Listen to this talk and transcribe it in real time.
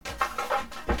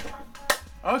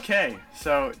Okay,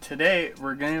 so today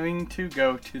we're going to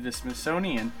go to the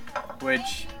Smithsonian,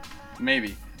 which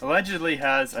allegedly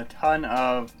has a ton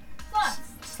of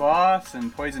sloths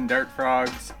and poison dart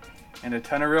frogs and a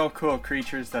ton of real cool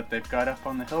creatures that they've got up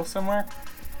on the hill somewhere.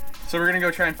 So we're gonna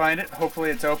go try and find it. Hopefully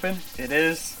it's open. It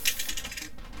is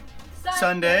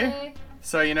Sunday,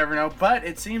 so you never know. But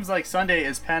it seems like Sunday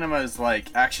is Panama's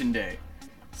like action day.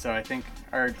 So I think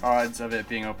our odds of it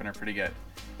being open are pretty good.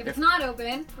 If it's not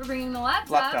open, we're bringing the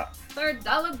laptop. For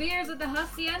dollar beers at the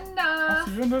Hacienda.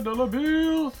 Hacienda dollar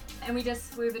bills. And we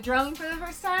flew the drone for the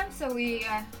first time, so we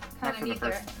kind of need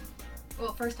their...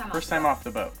 Well, first time off the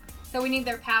boat. So we need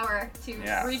their power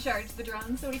to recharge the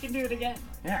drone so we can do it again.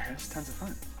 Yeah, it was tons of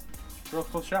fun. Real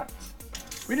cool shots.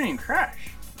 We didn't even crash.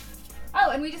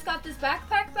 Oh, and we just got this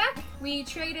backpack back. We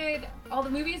traded all the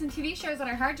movies and TV shows on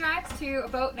our hard drives to a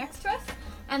boat next to us,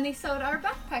 and they sewed our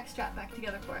backpack strap back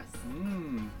together for us.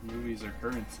 Movies are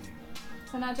currency.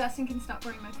 So now Justin can stop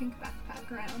wearing my pink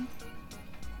backpack around.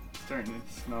 It's starting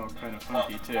to smell kind of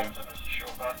funky too.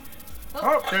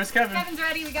 Oh, there's Kevin. Kevin's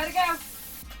ready, we gotta go.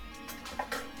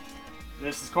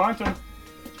 This is Quantum.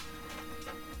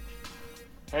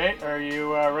 Hey, are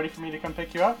you ready for me to come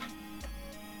pick you up?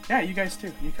 Yeah, you guys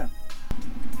too, you come.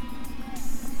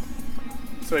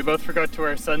 So we both forgot to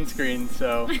wear sunscreen,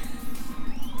 so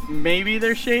maybe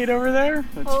there's shade over there?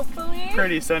 It's hopefully.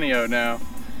 Pretty sunny out now.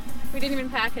 We didn't even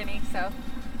pack any, so.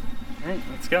 Alright,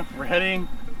 let's go. We're heading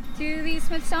to the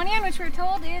Smithsonian, which we're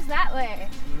told is that way.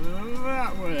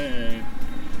 That way.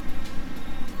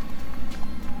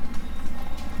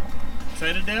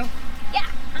 Excited, Dale? Yeah,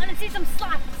 I'm gonna see some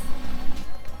sloths.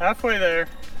 Halfway there.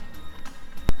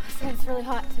 It's really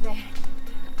hot today.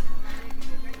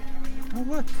 Oh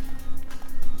look,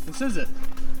 this is it.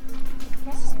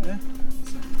 Okay.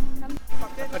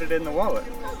 I put it in the wallet.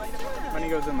 Money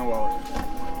goes in the wallet.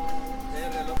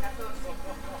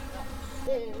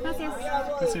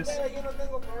 Gracias.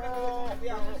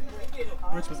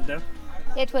 How much was it, Deb?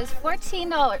 It was $14,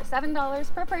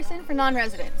 $7 per person for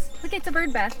non-residents. Look, it's a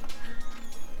bird bath.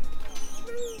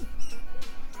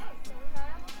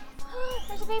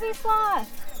 There's a baby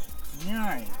sloth.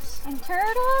 Nice. And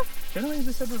turtles. Shouldn't we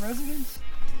just have the residents?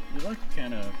 You look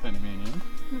kind of Panamanian.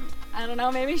 I don't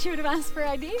know, maybe she would have asked for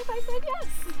ID if I said yes.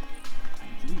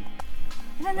 ID?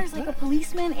 And then there's like a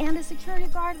policeman and a security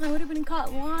guard, and I would have been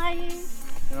caught lying.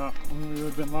 Yeah, we would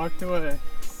have been locked away.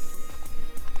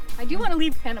 I do want to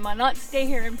leave Panama, not stay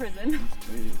here in prison. Yes,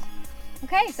 please.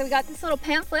 Okay, so we got this little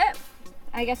pamphlet.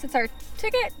 I guess it's our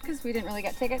ticket, because we didn't really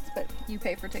get tickets, but you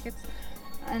pay for tickets.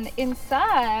 And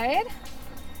inside,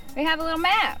 we have a little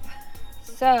map.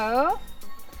 So,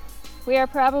 we are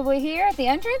probably here at the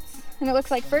entrance, and it looks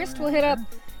like first we'll hit up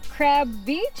Crab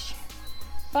Beach,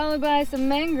 followed by some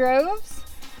mangroves.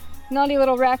 Naughty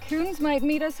little raccoons might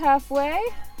meet us halfway.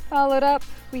 Followed up,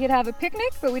 we could have a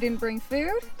picnic, but we didn't bring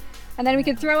food. And then we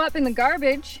could throw up in the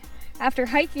garbage after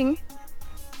hiking,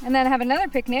 and then have another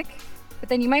picnic. But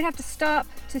then you might have to stop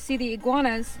to see the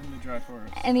iguanas in the dry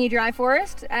forest. In the dry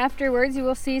forest. Afterwards, you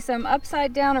will see some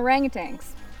upside down orangutans.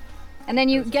 And then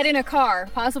you get in a car,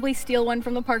 possibly steal one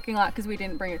from the parking lot because we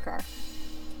didn't bring a car.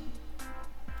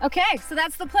 Okay, so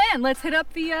that's the plan. Let's hit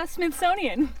up the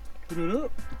Smithsonian.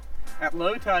 At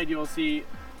low tide, you will see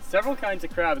several kinds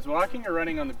of crabs walking or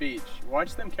running on the beach.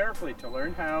 Watch them carefully to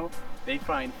learn how they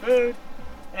find food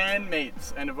and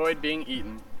mates, and avoid being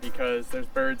eaten because there's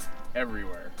birds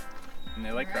everywhere. And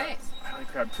they like crabs. I like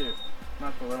crab too.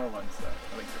 Not the little ones though.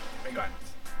 I like the big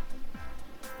ones.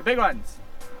 The big ones!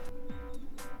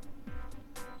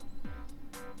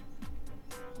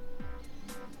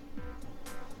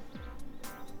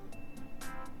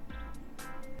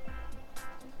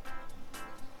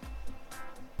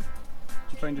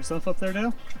 Did you find yourself up there,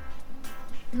 Dale?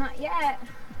 Not yet.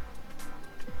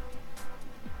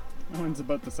 That one's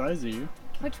about the size of you.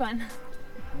 Which one?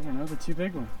 I don't know, the two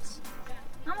big ones.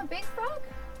 I'm a big frog?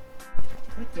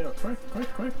 Quick, Dale, quick.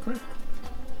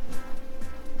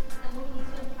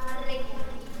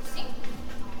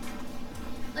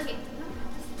 Okay.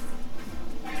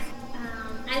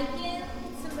 I'll give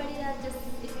somebody that just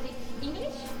speaks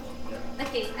English.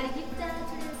 Okay, I'll give that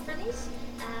to the Spanish.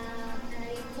 I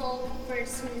talk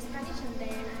first in Spanish and then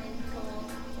I talk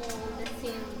all the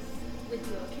things with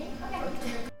you, okay?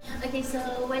 Okay, so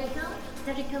welcome.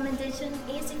 The recommendation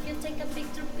is if you take a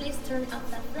picture, please turn off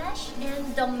the flash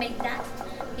and don't make that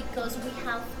because we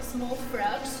have small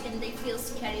frogs and they feel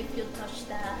scary if you touch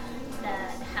the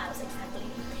house exactly.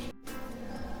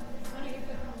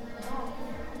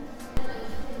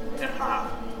 Yeah.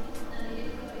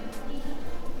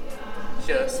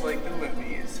 Just like the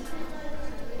movies.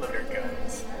 Loader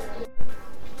guns.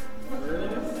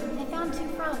 I found two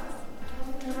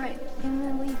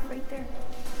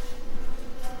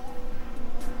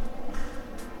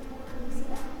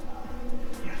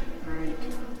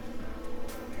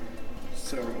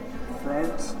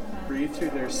breathe through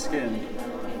their skin,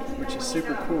 which is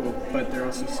super cool, but they're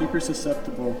also super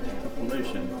susceptible to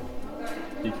pollution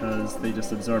because they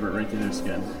just absorb it right through their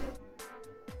skin.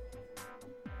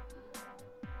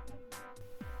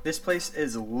 This place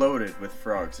is loaded with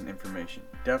frogs and information.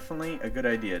 Definitely a good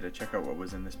idea to check out what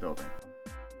was in this building.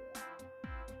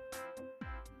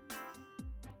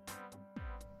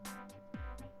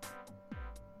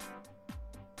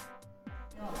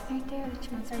 Right there, the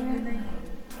transparent.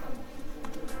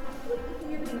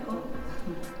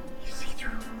 You see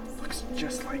through. Looks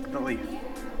just like the leaf.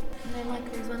 And then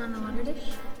like there's one on the water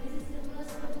dish.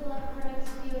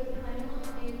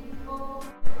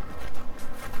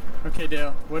 Okay,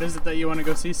 Dale, what is it that you want to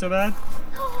go see so bad?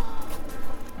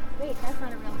 Wait, that's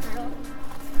not a real turtle.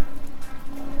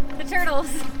 The turtles.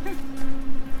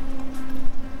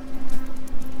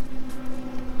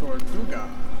 Tortuga.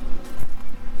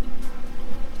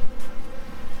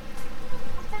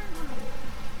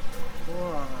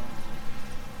 Wow.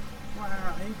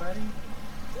 Wow, hey buddy.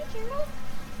 Hey, turtle.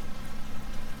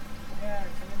 Yeah,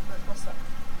 come in for a close-up.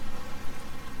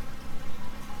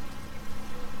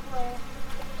 Hello.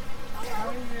 How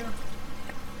are you?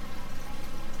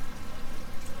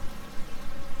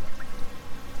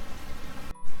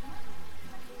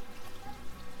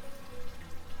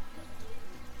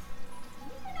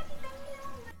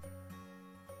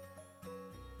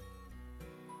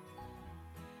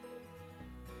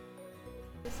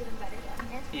 You see them better down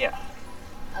here? Yeah.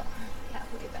 Oh, yeah,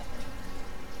 way better.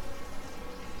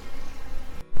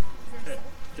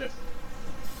 Good.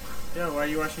 Yeah, why are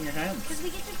you washing your hands? Because we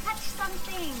get to touch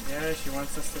something. Yeah, she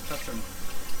wants us to touch them.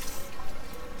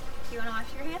 Do you want to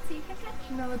wash your hands so you can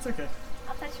touch? No, it's okay.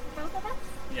 I'll touch for both of us.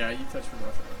 Yeah, you touch for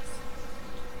both of us.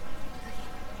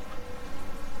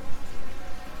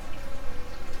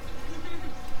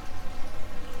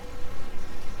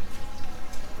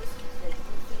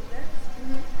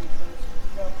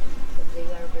 They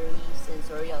are very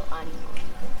sensorial animals.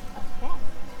 Okay.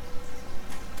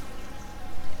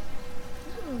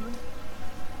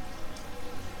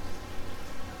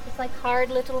 It's like hard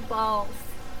little balls.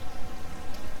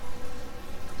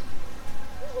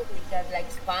 They got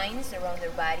like spines around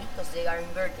their body because they are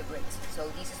invertebrates. So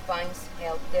these spines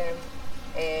help them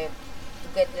to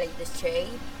get like the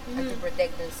shade and to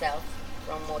protect themselves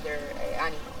from other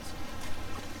animals.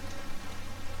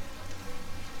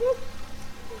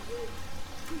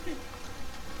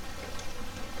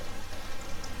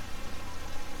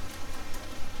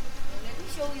 Let me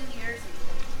show you here so you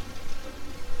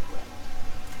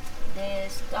can... The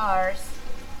stars.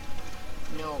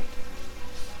 No.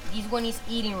 This one is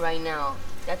eating right now.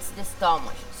 That's the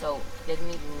stomach. So let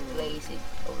me place it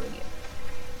over here.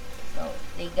 So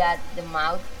they got the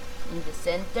mouth in the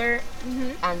center,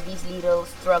 and these little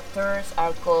structures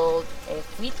are called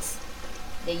feet.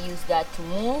 They use that to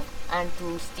move and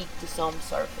to stick to some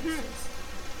surfaces.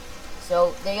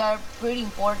 So they are pretty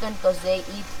important because they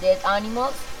eat dead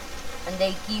animals and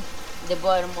they keep the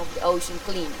bottom of the ocean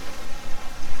clean.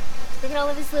 Look at all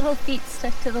of his little feet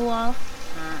stuck to the wall.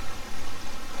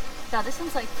 God, this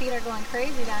one's like feet are going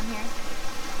crazy down here.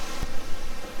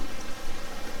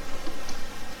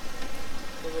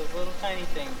 So those little tiny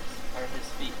things are his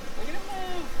feet. Look at him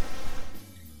move!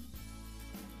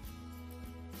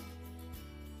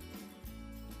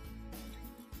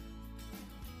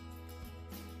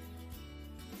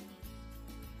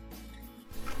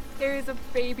 There is a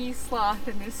baby sloth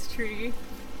in this tree.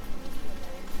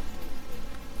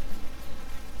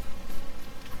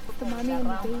 The mommy and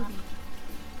the baby.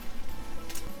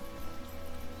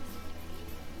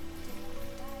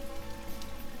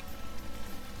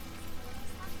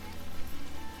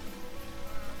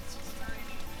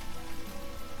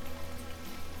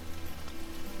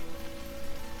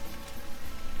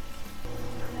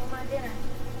 No more dinner.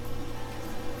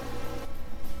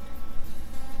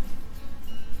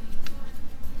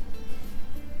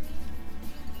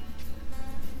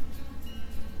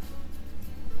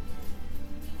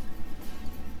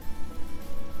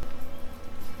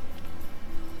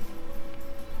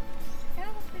 Yeah,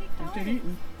 that's pretty cool. What they're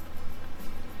eating.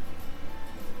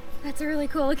 That's a really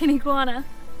cool looking iguana.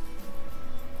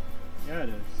 Yeah, it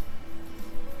is.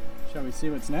 Shall we see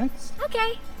what's next?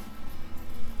 Okay.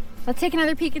 Let's take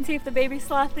another peek and see if the baby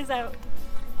sloth is out.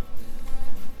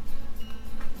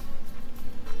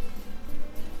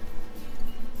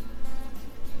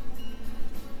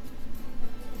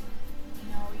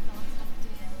 No, we don't have to.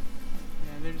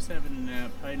 Yeah, they're just having a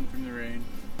nap, hiding from the rain.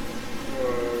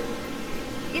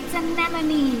 It's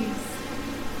anemones.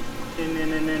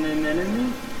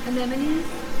 Anemone? Anemones?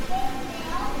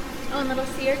 Oh, and little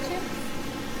sea urchins?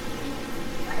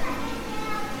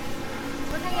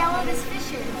 What Look how yellow this fish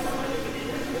is.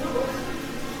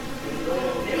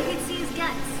 You can see his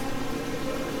guts.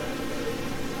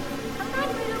 Come back,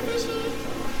 little fishy.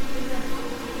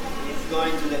 It's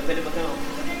going to the Panama Canal.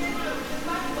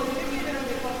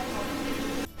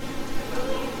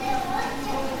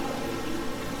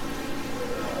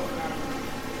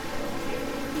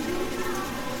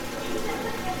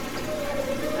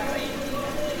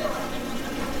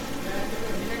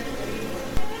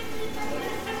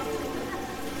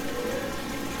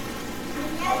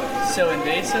 So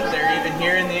invasive, they're even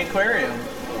here in the aquarium.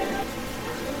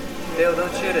 Dale,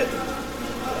 don't shoot it.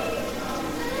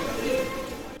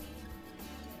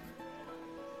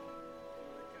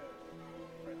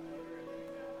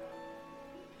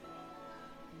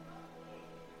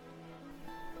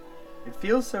 It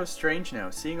feels so strange now,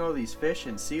 seeing all these fish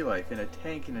and sea life in a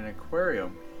tank in an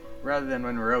aquarium, rather than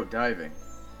when we're out diving.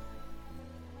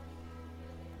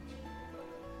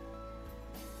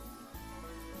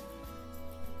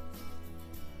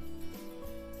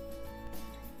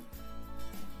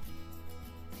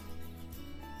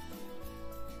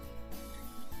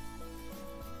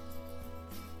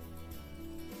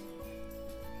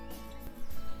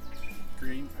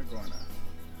 Green iguana.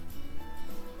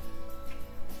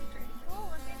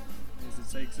 There's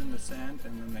its eggs in the sand,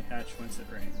 and then they hatch once it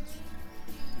rains,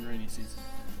 in rainy season.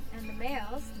 And the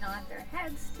males nod their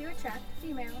heads to attract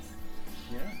females.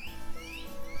 Yeah.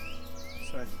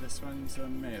 So this one's a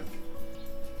male.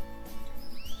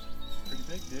 Pretty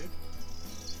big, dude.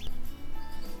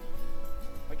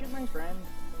 Look at my friend.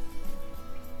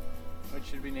 What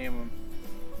should we name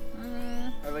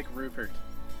him? I like Rupert.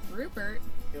 Rupert.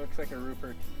 He looks like a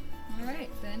Rupert. All right,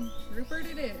 then Rupert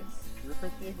it is.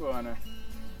 Rupert the iguana.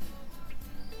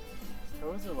 His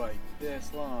toes are like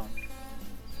this long.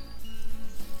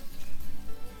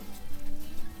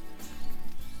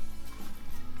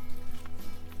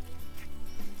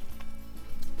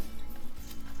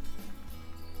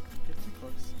 Get too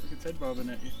close. Look, its head bobbing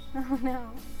at you. Oh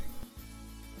no.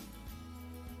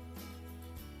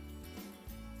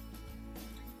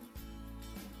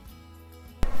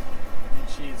 And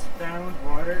she's found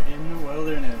water in the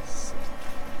wilderness.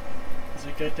 Is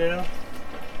it good, Dale?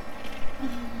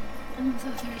 I'm so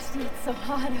thirsty. It's so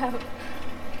hot out.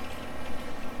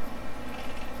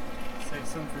 Save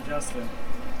some for Justin.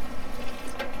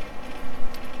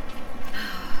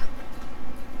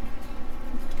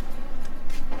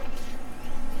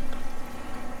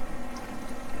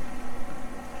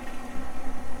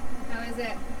 How is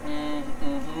it?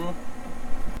 Mm-hmm.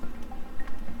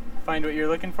 Find what you're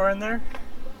looking for in there?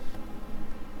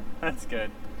 That's good.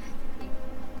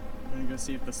 I'm gonna go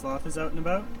see if the sloth is out and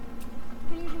about.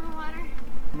 Can you use more water?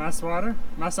 Mas water?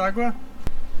 Mas agua?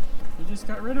 You just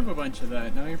got rid of a bunch of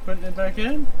that. Now you're putting it back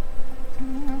in?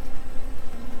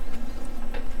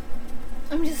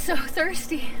 I'm just so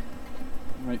thirsty.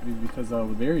 Might be because of all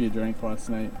the beer you drank last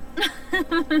night.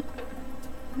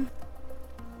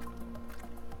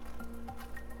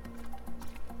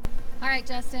 All right,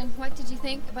 Justin, what did you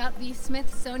think about the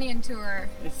Smithsonian tour?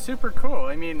 It's super cool.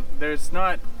 I mean, there's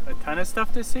not a ton of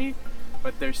stuff to see,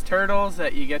 but there's turtles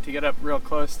that you get to get up real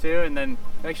close to, and then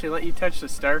they actually let you touch the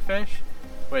starfish,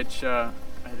 which I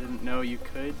didn't know you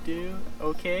could do.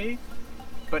 Okay,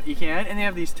 but you can. And they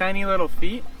have these tiny little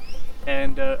feet,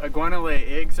 and iguana lay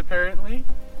eggs apparently,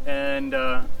 and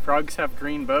frogs have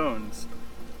green bones.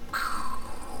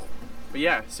 But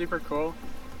yeah, super cool.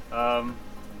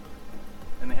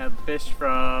 And they had fish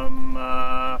from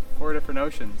 4 different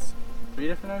oceans. 3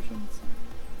 different oceans?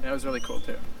 And that was really cool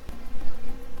too.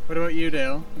 What about you,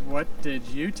 Dale? What did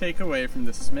you take away from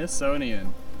the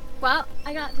Smithsonian? Well,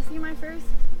 I got to see my first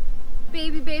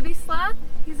baby sloth.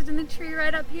 He's in the tree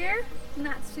right up here, and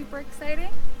that's super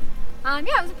exciting. Yeah,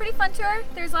 it was a pretty fun tour.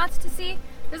 There's lots to see.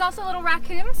 There's also little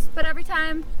raccoons, but every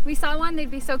time we saw one,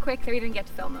 they'd be so quick that we didn't get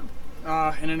to film them.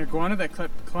 And an iguana that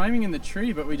kept climbing in the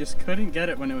tree, but we just couldn't get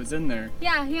it when it was in there.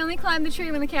 Yeah, he only climbed the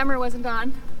tree when the camera wasn't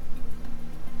on.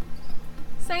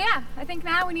 So yeah, I think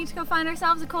now we need to go find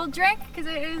ourselves a cold drink because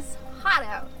it is hot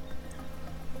out.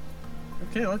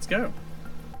 Okay, let's go.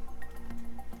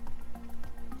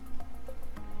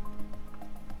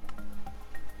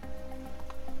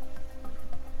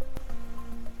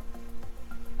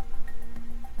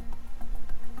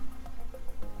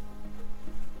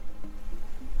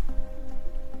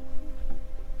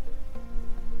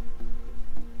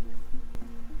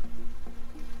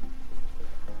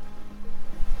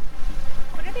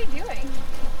 What are they doing? I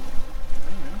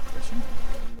don't know, fishing?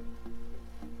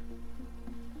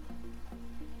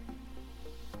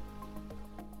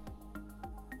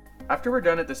 After we're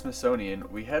done at the Smithsonian,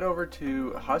 we head over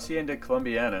to Hacienda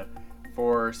Colombiana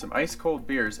for some ice cold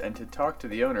beers and to talk to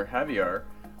the owner, Javier,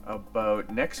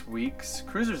 about next week's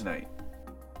Cruisers Night.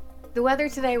 The weather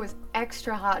today was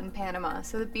extra hot in Panama,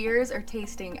 so the beers are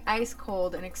tasting ice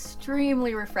cold and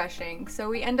extremely refreshing, so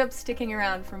we end up sticking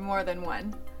around for more than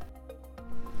one.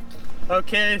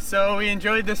 Okay, so we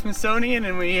enjoyed the Smithsonian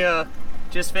and we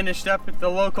just finished up at the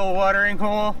local watering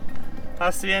hole,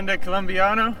 Hacienda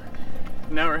Colombiano.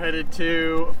 Now we're headed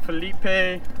to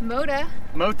Felipe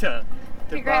Mota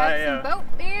to grab some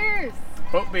boat beers.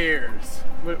 Boat beers.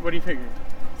 What do you figure?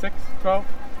 6, 12,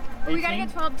 18? We gotta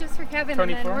get 12 just for Kevin,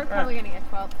 24? and then we're probably gonna get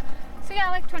 12. So yeah,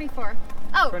 like 24.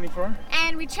 Oh, 24?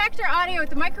 And we checked our audio with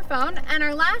the microphone, and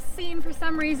our last scene for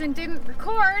some reason didn't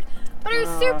record, but I was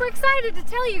super excited to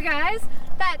tell you guys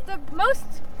that the most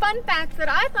fun fact that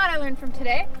I thought I learned from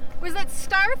today was that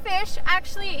starfish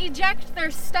actually eject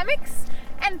their stomachs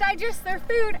and digest their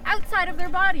food outside of their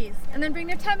bodies and then bring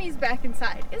their tummies back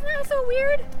inside. Isn't that so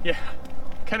weird? Yeah,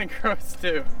 kind of gross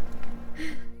too.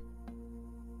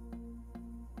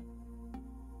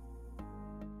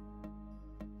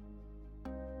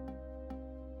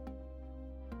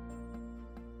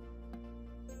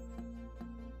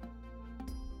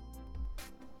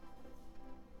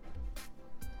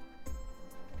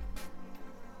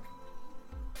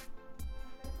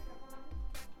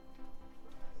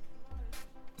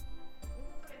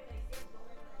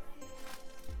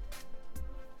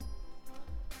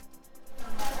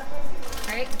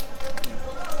 Right?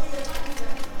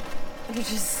 They're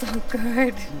just so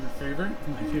good. Your favorite?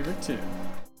 My favorite too.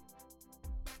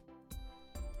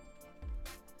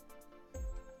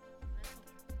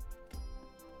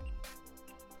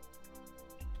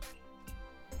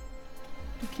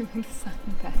 Give me the sun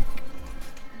back.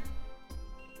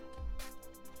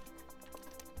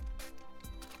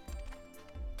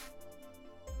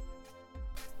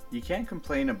 You can't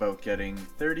complain about getting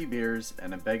 30 beers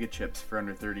and a bag of chips for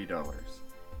under $30.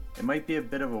 It might be a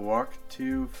bit of a walk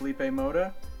to Felipe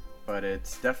Mota, but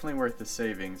it's definitely worth the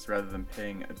savings rather than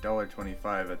paying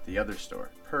 $1.25 at the other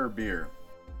store per beer.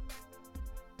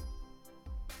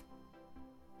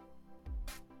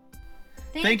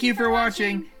 Thank you for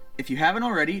watching! If you haven't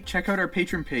already, check out our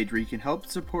Patreon page where you can help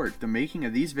support the making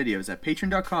of these videos at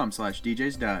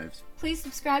patreon.com/DJs Dives. Please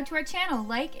subscribe to our channel,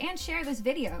 like, and share this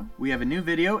video. We have a new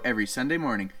video every Sunday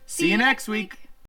morning. See you next week!